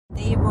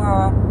They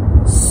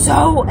were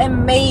so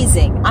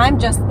amazing. I'm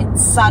just in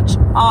such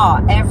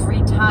awe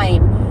every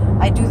time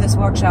I do this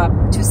workshop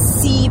to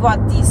see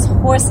what these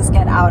horses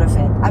get out of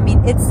it. I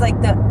mean, it's like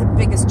the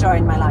biggest joy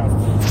in my life.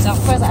 So, of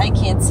course, I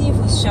can't see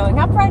who's showing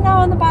up right now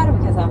on the bottom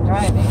because I'm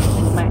driving.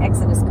 And my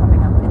exit is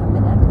coming up in a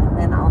minute, and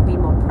then I'll be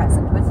more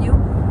present with you.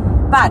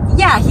 But,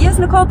 yeah, here's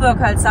Nicole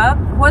Burkholzer,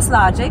 Horse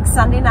Logic,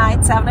 Sunday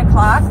night, 7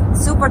 o'clock.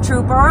 Super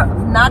Trooper,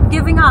 not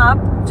giving up.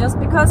 Just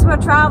because we're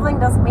traveling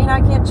doesn't mean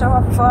I can't show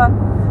up for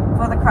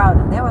the crowd.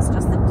 And there was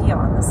just a deer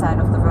on the side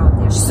of the road.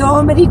 There's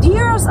so many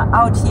deers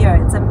out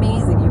here. It's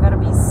amazing. You got to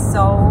be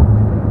so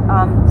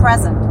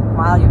present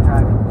while you're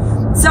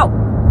driving. So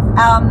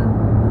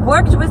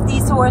worked with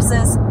these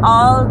horses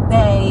all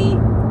day,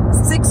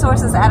 6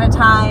 horses at a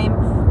time,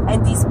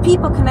 and these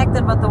people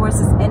connected with the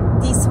horses,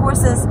 and these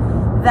horses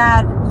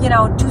that, you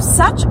know, do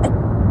such a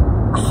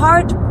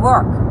hard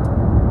work,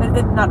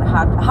 not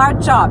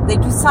hard job. They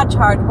do such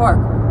hard work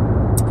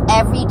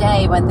every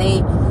day when they,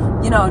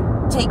 you know,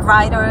 take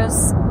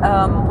riders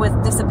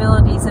with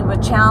disabilities and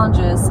with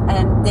challenges,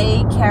 and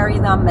they carry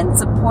them and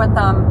support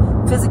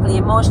them physically,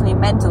 emotionally,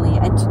 mentally.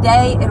 And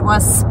today it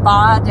was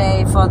spa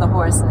day for the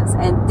horses,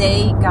 and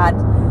they got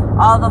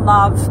all the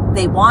love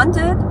they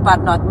wanted,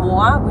 but not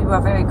more. We were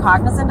very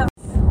cognizant of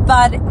it.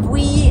 But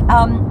we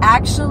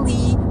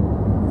actually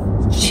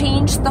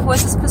changed the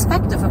horses'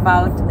 perspective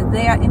about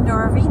their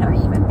indoor arena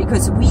even,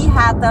 because we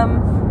had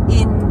them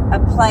in a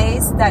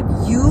place that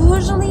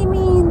usually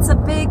means a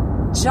big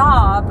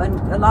job and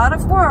a lot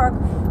of work,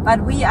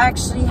 but we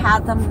actually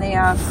had them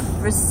there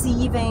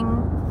receiving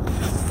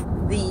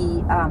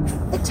the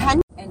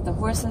attention, and the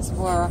horses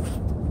were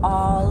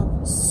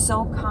all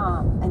so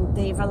calm, and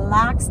they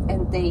relaxed,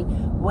 and they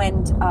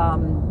went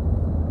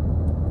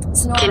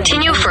snorting.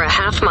 Continue for a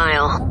half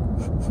mile.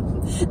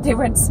 They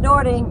went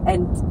snorting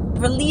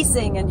and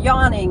releasing and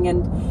yawning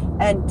and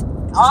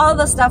all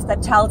the stuff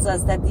that tells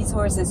us that these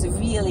horses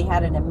really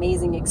had an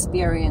amazing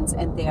experience,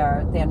 and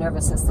their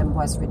nervous system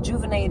was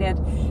rejuvenated,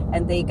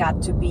 and they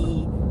got to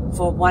be,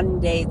 for one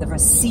day, the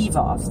receiver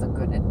of the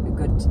good.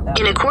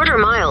 In a quarter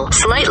mile,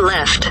 slight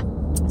left.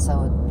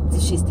 So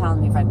she's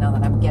telling me right now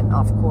that I'm getting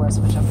off course,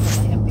 which of course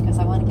I am, because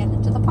I want to get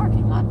into the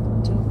parking lot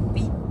to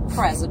be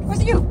present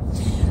with you.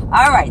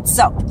 All right,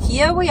 so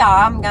here we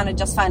are. I'm going to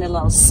just find a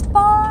little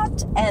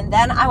spot, and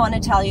then I want to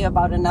tell you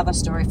about another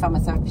story from a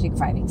therapeutic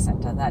riding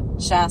center that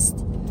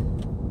just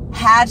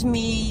had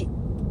me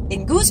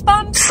in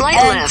goosebumps. Slight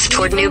left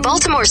toward New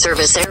Baltimore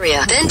service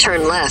area, then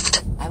turn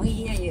left. I will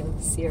hear you,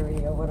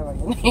 Siri, or whatever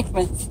your name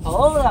is.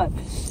 Hold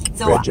on.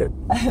 So, Bridget.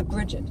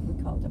 Bridget.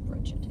 We called her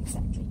Bridget,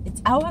 exactly.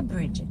 It's our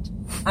Bridget.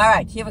 All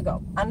right, here we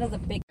go. Under the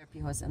big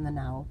therapy horse in the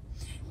now.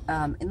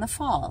 In the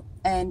fall,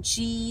 and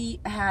she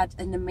had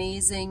an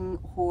amazing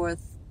horse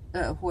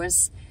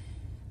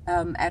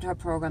at her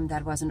program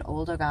that was an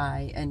older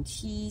guy, and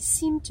he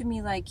seemed to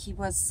me like he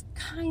was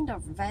kind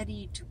of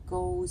ready to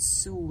go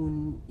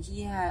soon.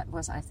 He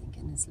was, I think,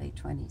 in his late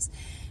 20s,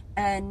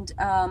 and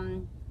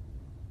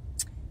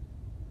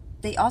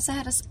they also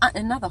had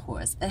another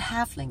horse, a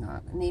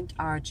Haflinger named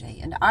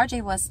RJ, and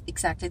RJ was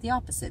exactly the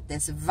opposite.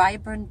 This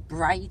vibrant,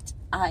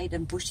 bright-eyed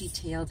and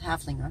bushy-tailed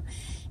Haflinger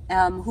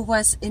who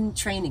was in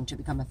training to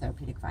become a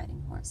therapeutic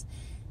riding horse.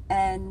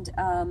 And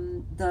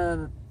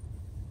the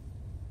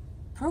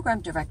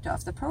program director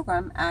of the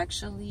program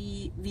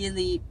actually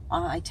really,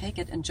 I take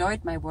it,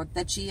 enjoyed my work,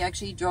 that she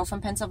actually drove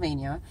from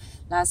Pennsylvania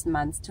last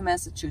month to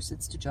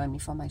Massachusetts to join me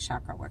for my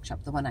chakra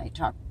workshop, the one I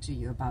talked to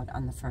you about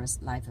on the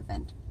first live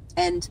event.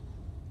 And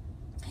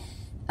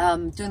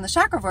during the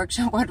chakra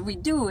workshop, what we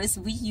do is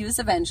we use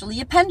eventually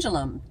a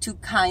pendulum to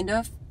kind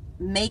of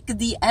make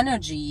the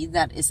energy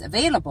that is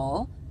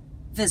available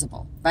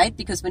visible, right?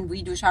 Because when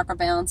we do chakra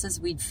balances,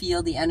 we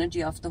feel the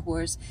energy of the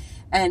horse,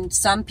 and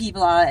some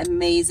people are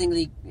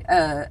amazingly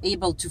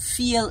able to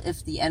feel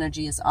if the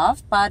energy is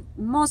off, but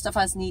most of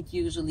us need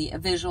usually a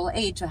visual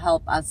aid to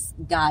help us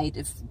guide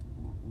if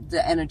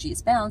the energy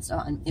is balanced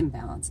or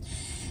imbalanced.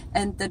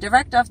 And the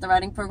director of the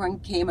riding program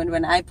came, and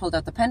when I pulled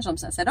out the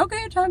pendulums, I said,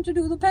 okay, time to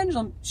do the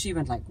pendulum. She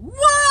went like,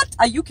 what?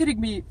 Are you kidding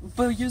me?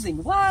 We're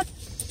using what?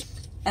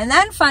 And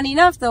then, funny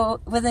enough, though,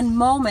 within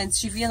moments,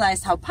 she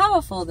realized how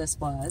powerful this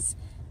was,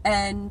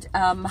 and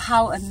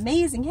how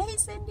amazing. Hey,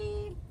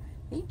 Cindy.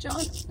 Hey,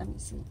 John. Let me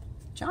see.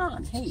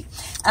 John, hey.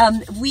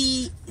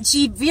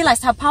 She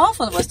realized how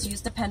powerful it was to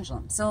use the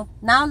pendulum. So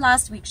now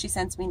last week, she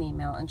sends me an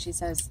email, and she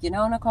says, you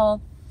know,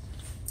 Nicole,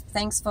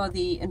 thanks for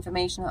the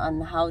information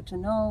on how to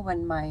know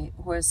when my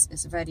horse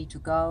is ready to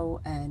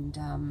go.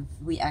 And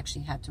we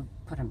actually had to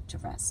put him to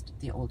rest,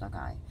 the older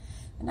guy.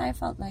 And I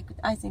felt like,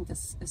 I think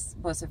this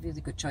was a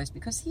really good choice,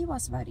 because he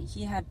was ready.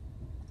 He had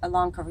a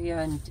long career,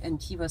 and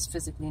he was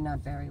physically not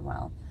very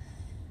well.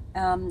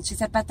 She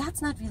said, but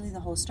that's not really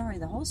the whole story.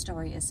 The whole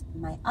story is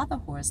my other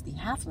horse, the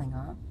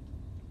Haflinger,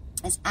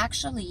 is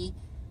actually,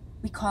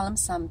 we call him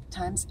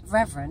sometimes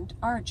Reverend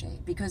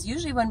RJ, because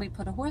usually when we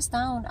put a horse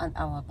down on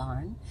our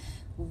barn,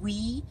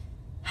 we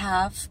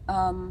have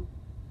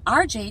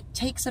RJ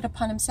takes it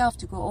upon himself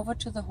to go over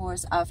to the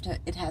horse after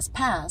it has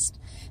passed,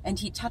 and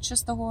he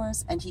touches the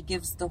horse, and he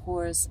gives the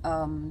horse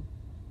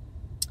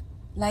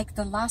like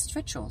the last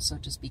ritual, so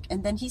to speak.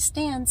 And then he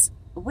stands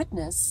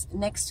witness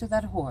next to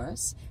that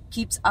horse,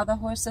 keeps other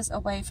horses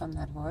away from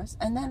that horse,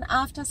 and then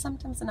after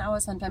sometimes an hour,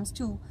 sometimes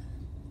two,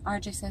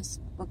 RJ says,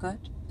 we're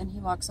good, and he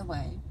walks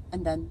away,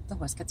 and then the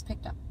horse gets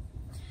picked up.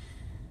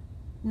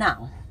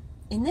 Now,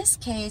 in this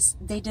case,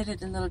 they did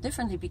it a little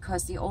differently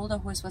because the older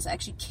horse was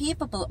actually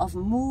capable of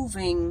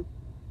moving.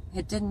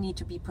 It didn't need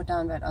to be put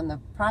down right on the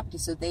property,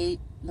 so they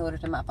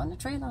loaded him up on the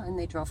trailer and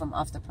they drove him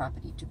off the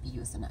property to be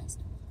euthanized.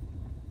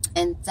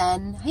 And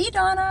then, hey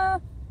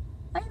Donna,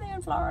 hi there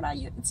in Florida.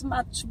 It's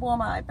much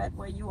warmer, I bet,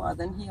 where you are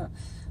than here.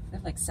 We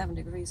have like 7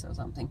 degrees or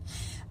something.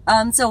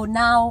 So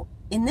now,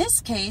 in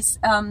this case,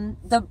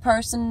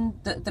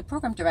 the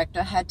program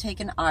director had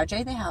taken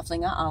RJ the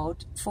Halflinger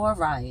out for a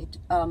ride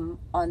on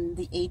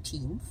the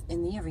 18th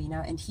in the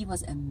arena, and he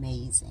was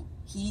amazing.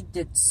 He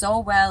did so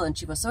well, and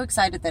she was so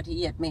excited that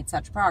he had made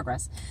such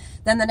progress.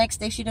 Then the next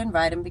day she didn't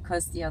ride him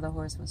because the other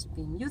horse was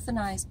being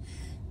euthanized.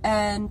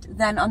 And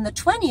then on the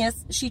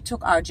 20th, she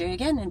took RJ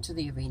again into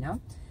the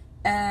arena,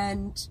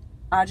 and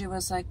RJ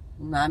was like,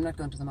 no, I'm not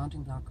going to the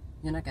mounting block.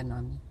 You're not getting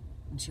on me.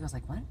 And she was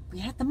like, what? We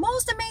had the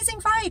most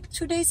amazing fight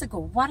 2 days ago.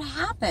 What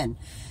happened?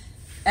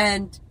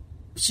 And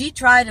she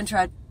tried and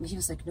tried. He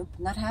was like, nope,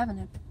 not having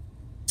it.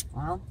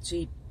 Well,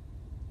 she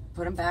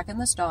put him back in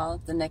the stall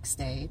the next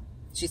day.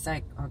 She's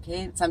like,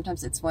 okay,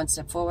 sometimes it's 1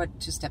 step forward,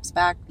 2 steps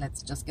back.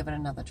 Let's just give it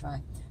another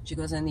try. She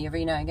goes in the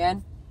arena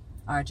again.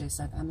 RJ's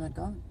like, I'm not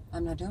going.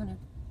 I'm not doing it.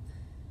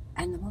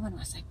 And the woman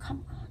was like,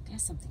 come on,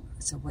 there's something.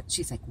 So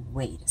she's like,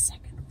 wait a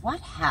second. What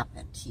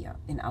happened here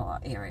in our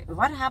area?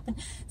 What happened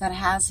that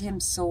has him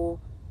so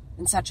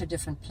in such a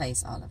different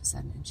place all of a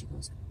sudden? And she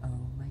goes,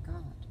 oh my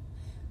God.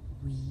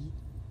 We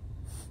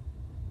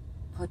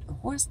put a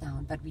horse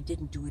down, but we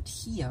didn't do it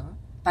here.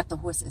 But the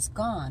horse is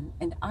gone,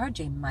 and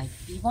RJ might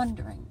be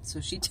wondering. So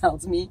she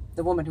tells me,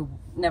 the woman who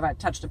never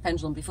touched a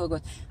pendulum before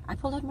goes, I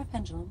pulled out my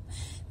pendulum,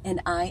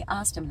 and I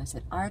asked him, and I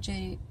said,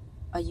 RJ,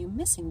 are you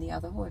missing the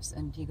other horse?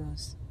 And he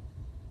goes,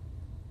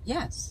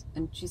 yes.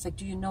 And she's like,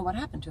 do you know what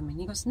happened to him? And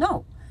he goes,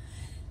 no.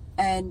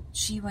 And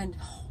she went,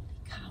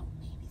 holy cow,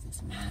 maybe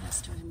this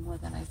matters to him more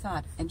than I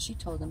thought. And she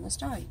told him the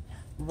story.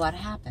 What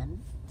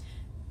happened,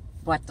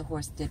 what the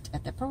horse did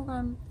at the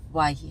program,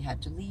 why he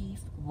had to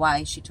leave,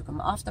 why she took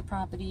him off the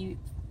property.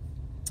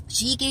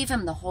 She gave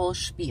him the whole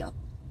spiel.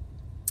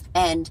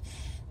 And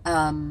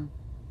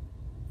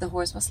the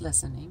horse was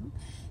listening.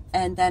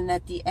 And then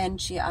at the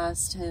end, she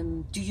asked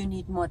him, do you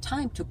need more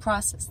time to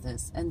process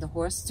this? And the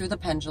horse, through the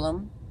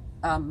pendulum,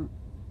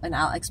 and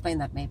I'll explain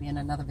that maybe in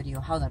another video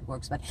how that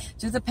works, but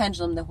through the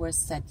pendulum, the horse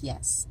said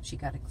yes. She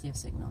got a clear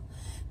signal.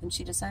 And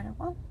she decided,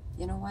 well,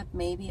 you know what,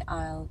 maybe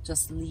I'll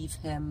just leave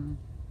him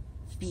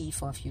be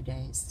for a few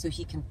days so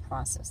he can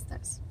process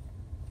this.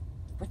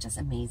 Which is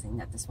amazing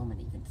that this woman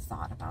even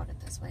thought about it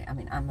this way. I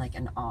mean, I'm like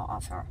in awe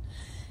of her.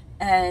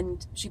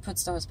 And she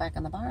puts the horse back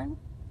in the barn,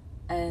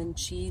 and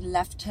she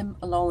left him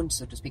alone,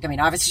 so to speak. I mean,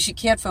 obviously she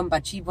cared for him,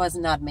 but she was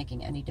not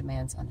making any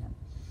demands on him.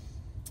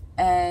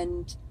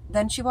 And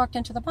then she walked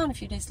into the barn a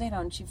few days later,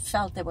 and she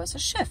felt there was a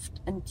shift.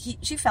 And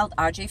she felt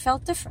RJ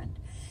felt different.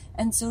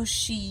 And so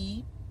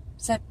she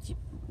said,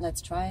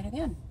 let's try it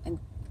again. And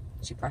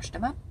she brushed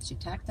him up. She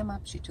tacked him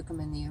up. She took him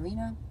in the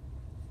arena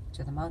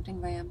to the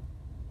mounting ram.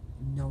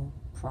 No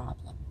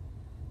problem.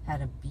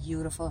 Had a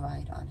beautiful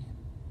ride on him.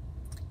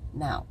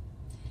 Now,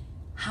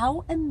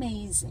 how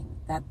amazing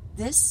that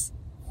this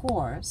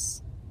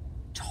horse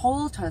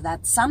told her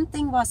that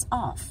something was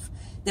off.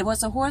 There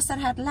was a horse that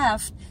had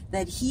left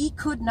that he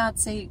could not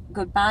say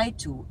goodbye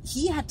to.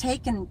 He had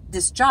taken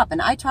this job,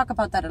 and I talk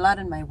about that a lot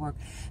in my work,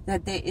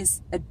 that there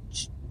is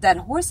that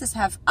horses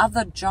have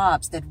other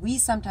jobs that we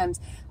sometimes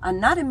are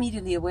not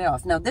immediately aware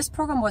of. Now, this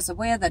program was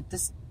aware that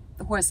this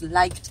horse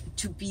liked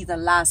to be the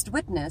last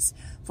witness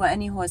for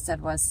any horse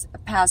that was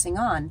passing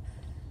on,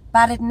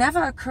 but it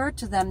never occurred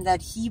to them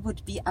that he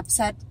would be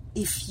upset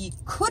if he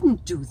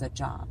couldn't do the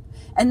job,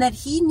 and that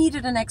he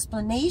needed an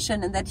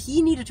explanation, and that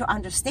he needed to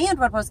understand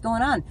what was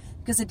going on,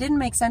 because it didn't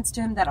make sense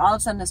to him that all of a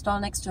sudden the stall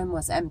next to him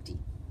was empty.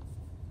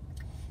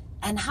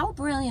 And how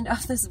brilliant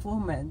of this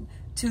woman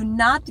to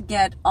not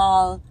get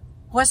all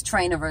horse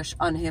trainerish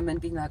on him and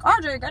being like,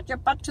 RJ, get your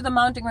butt to the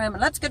mounting ram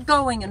and let's get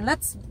going, and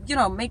let's,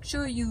 make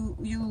sure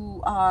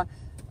you are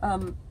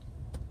what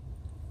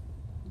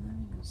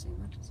does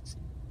it say?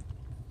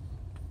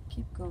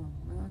 Keep going.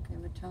 Okay,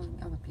 we're telling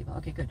other people.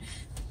 Okay, good.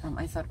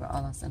 I thought we're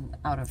all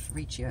out of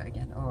reach here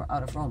again, or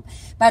out of room.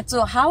 But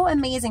so how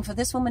amazing for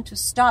this woman to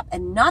stop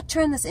and not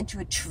turn this into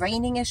a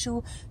training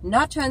issue,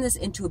 not turn this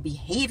into a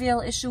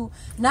behavioral issue,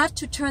 not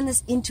to turn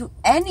this into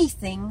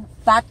anything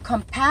but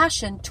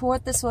compassion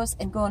toward this horse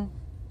and going,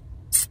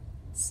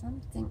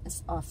 something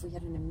is off. We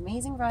had an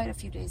amazing ride a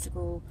few days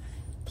ago.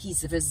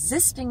 He's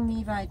resisting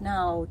me right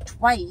now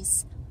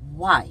twice.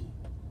 Why?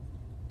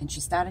 And she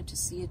started to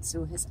see it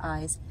through his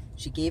eyes.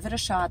 She gave it a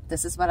shot.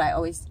 This is what I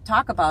always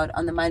talk about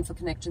on the Mindful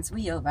Connections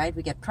wheel, right?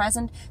 We get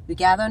present, we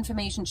gather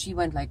information. She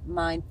went like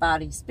mind,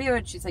 body,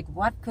 spirit. She's like,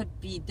 what could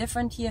be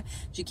different here?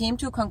 She came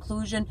to a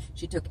conclusion.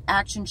 She took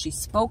action. She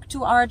spoke to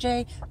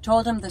RJ,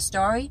 told him the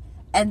story.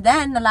 And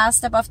then the last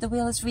step of the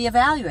wheel is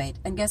reevaluate.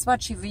 And guess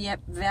what? She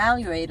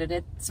reevaluated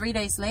it 3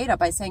 days later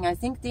by saying, I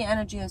think the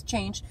energy has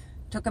changed.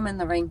 Took him in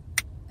the ring,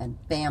 and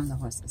bam, the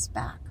horse is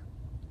back.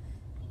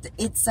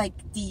 It's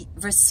like the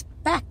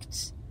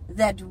respect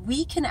that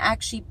we can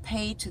actually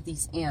pay to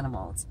these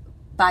animals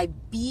by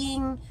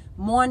being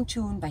more in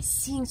tune, by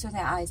seeing through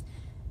their eyes.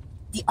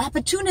 The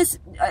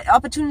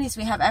opportunities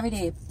we have every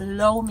day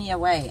blow me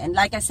away. And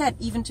like I said,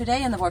 even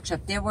today in the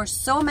workshop, there were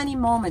so many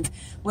moments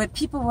where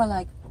people were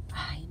like,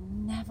 I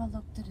never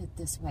looked at it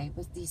this way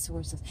with these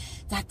horses,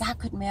 that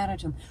could matter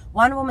to them.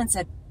 One woman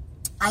said,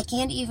 I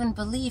can't even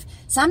believe,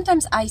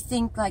 sometimes I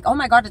think like, oh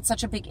my God, it's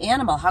such a big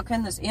animal. How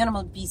can this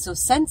animal be so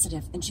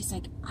sensitive? And she's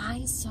like,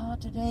 I saw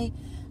today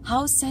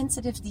how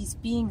sensitive these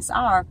beings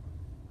are.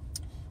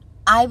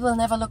 I will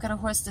never look at a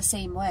horse the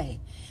same way.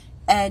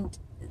 And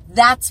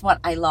that's what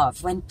I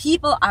love. When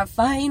people are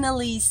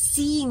finally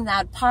seeing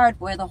that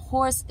part where the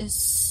horse is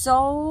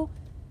so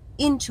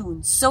in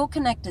tune, so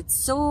connected,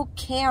 so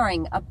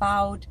caring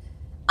about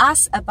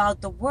us,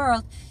 about the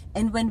world.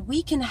 And when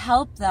we can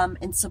help them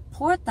and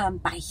support them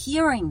by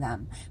hearing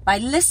them, by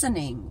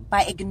listening,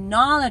 by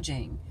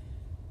acknowledging,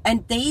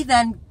 and they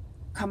then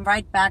come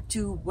right back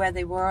to where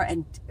they were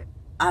and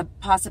are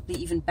possibly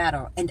even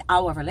better. And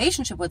our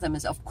relationship with them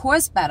is of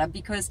course better,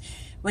 because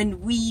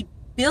when we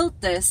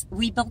build this,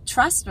 we build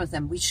trust with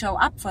them. We show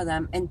up for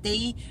them and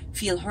they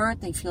feel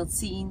heard, they feel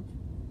seen,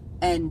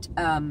 and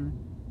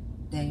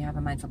they have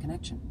a mindful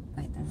connection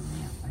right then and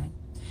there, right?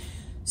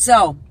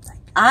 So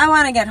I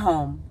want to get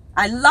home.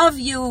 I love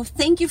you.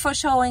 Thank you for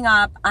showing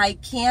up. I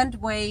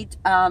can't wait.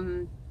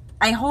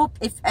 I hope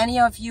if any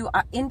of you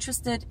are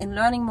interested in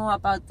learning more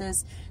about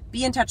this,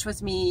 be in touch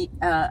with me.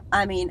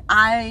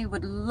 I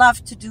would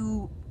love to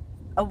do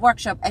a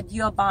workshop at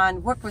your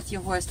barn, work with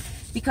your horse,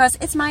 because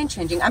it's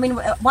mind-changing. I mean,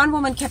 one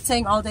woman kept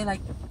saying all day, like,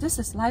 this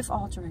is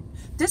life-altering.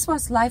 This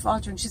was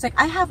life-altering. She's like,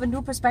 I have a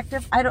new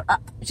perspective.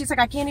 She's like,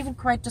 I can't even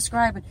quite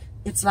describe it.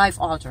 It's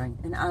life-altering.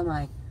 And I'm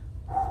like,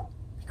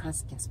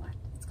 because guess what?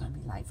 Going to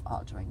be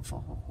life-altering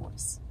for her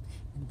horse,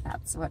 and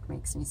that's what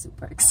makes me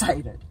super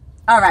excited.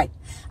 All right,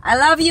 I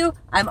love you.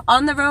 I'm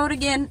on the road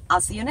again. I'll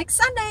see you next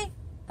Sunday.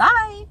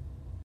 Bye.